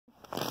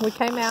we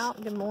came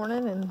out, good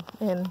morning,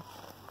 and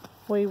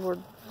we were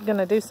going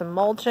to do some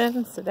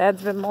mulching. So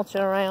Dad's been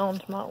mulching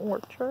around my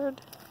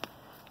orchard.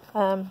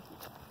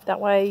 That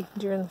way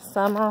during the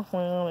summer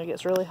when it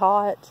gets really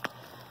hot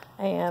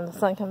and the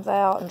sun comes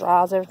out and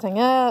dries everything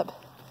up,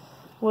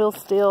 we'll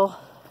still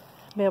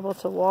be able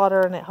to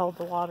water and it hold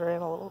the water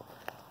in a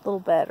little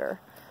better.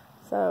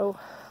 So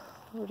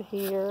over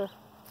here,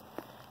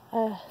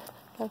 got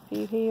a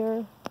few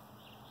here.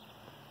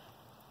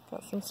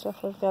 Got some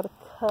stuff we've got to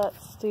cut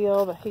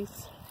still, but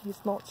he's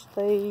mulched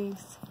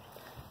these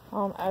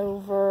on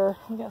over.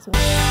 We got some.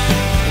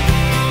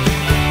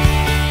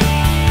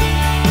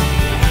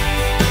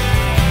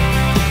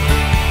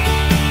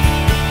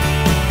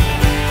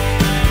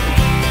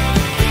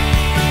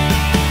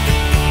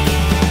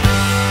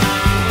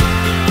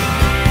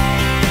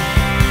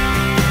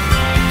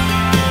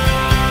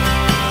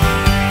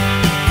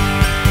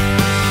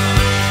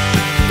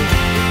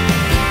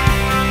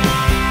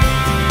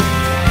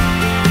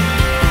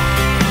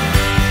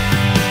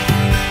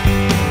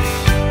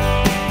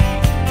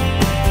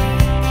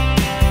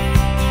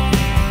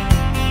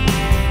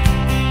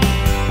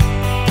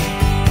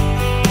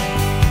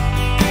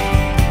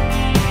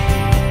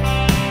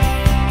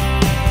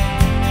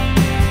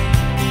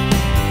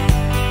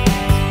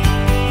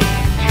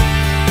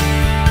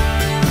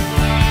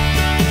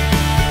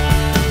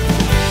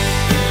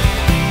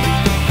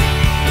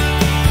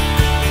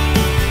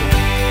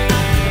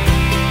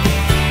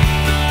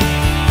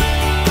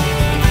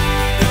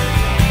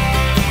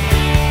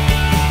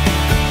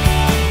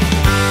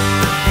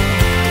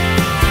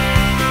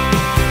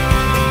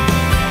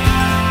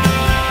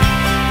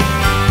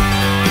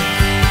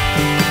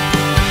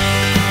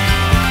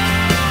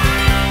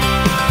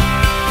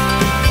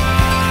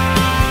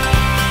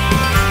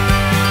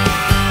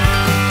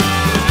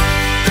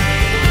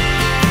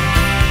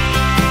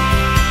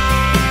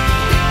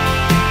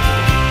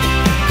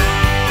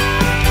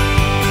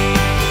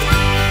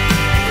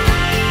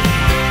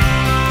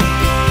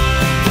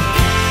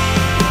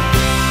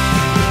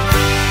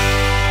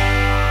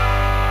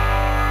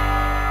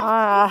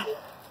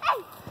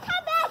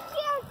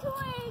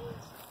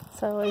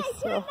 So he's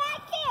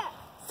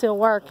still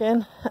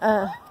working.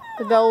 The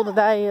goal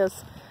today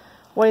is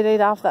weed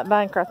eat off that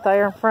bank right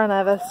there in front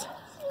of us,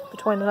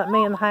 between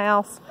me and the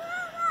house,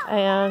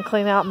 and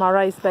clean out my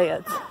raised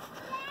beds.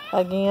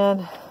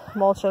 Again,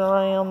 mulching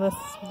around.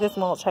 This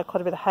mulch had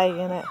quite a bit of hay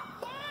in it,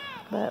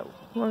 but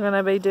we're going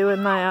to be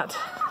doing that.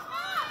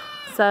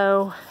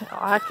 So,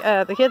 like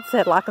the kids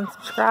said, like and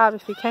subscribe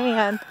if you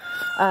can.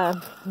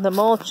 The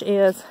mulch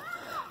is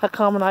a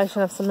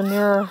combination of some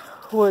manure,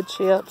 wood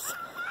chips,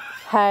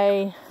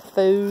 hay,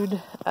 food,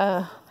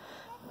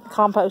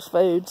 compost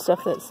food,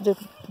 stuff that's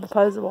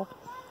disposable.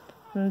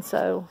 And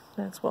so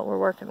that's what we're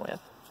working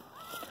with.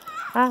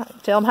 All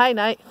right, tell them hey,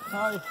 Nate.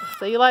 Hi.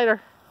 See you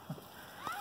later.